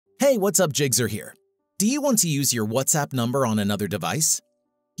Hey, what's up, Jigzer here. Do you want to use your WhatsApp number on another device?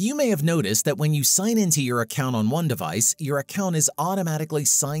 You may have noticed that when you sign into your account on one device, your account is automatically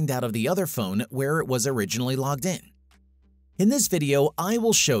signed out of the other phone where it was originally logged in. In this video, I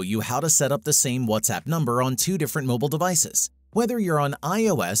will show you how to set up the same WhatsApp number on two different mobile devices, whether you're on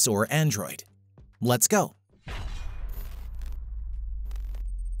iOS or Android. Let's go.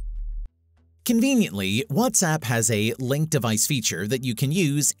 Conveniently, WhatsApp has a link device feature that you can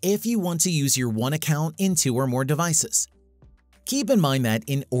use if you want to use your one account in two or more devices. Keep in mind that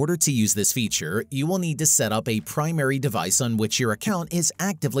in order to use this feature, you will need to set up a primary device on which your account is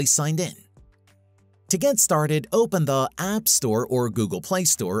actively signed in. To get started, open the App Store or Google Play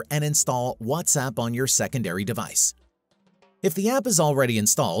Store and install WhatsApp on your secondary device. If the app is already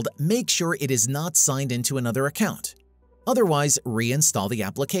installed, make sure it is not signed into another account. Otherwise, reinstall the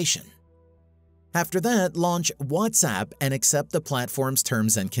application. After that, launch WhatsApp and accept the platform's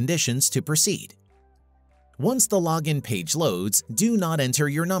terms and conditions to proceed. Once the login page loads, do not enter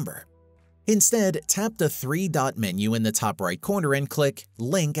your number. Instead, tap the three-dot menu in the top right corner and click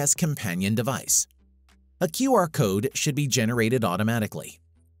Link as Companion Device. A QR code should be generated automatically.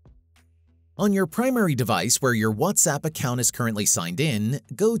 On your primary device where your WhatsApp account is currently signed in,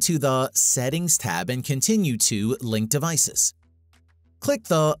 go to the Settings tab and continue to Link Devices. Click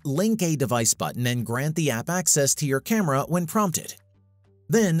the Link a Device button and grant the app access to your camera when prompted.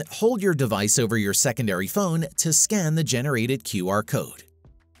 Then, hold your device over your secondary phone to scan the generated QR code.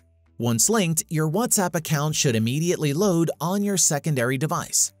 Once linked, your WhatsApp account should immediately load on your secondary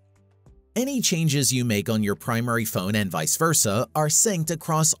device. Any changes you make on your primary phone and vice versa are synced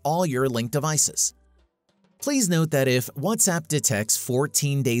across all your linked devices. Please note that if WhatsApp detects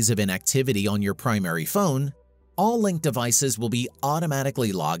 14 days of inactivity on your primary phone, all linked devices will be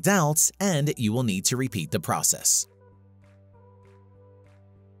automatically logged out and you will need to repeat the process.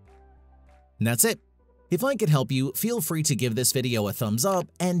 And that's it. If I could help you, feel free to give this video a thumbs up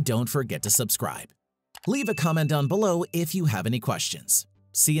and don't forget to subscribe. Leave a comment down below if you have any questions.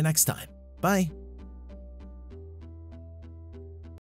 See you next time. Bye.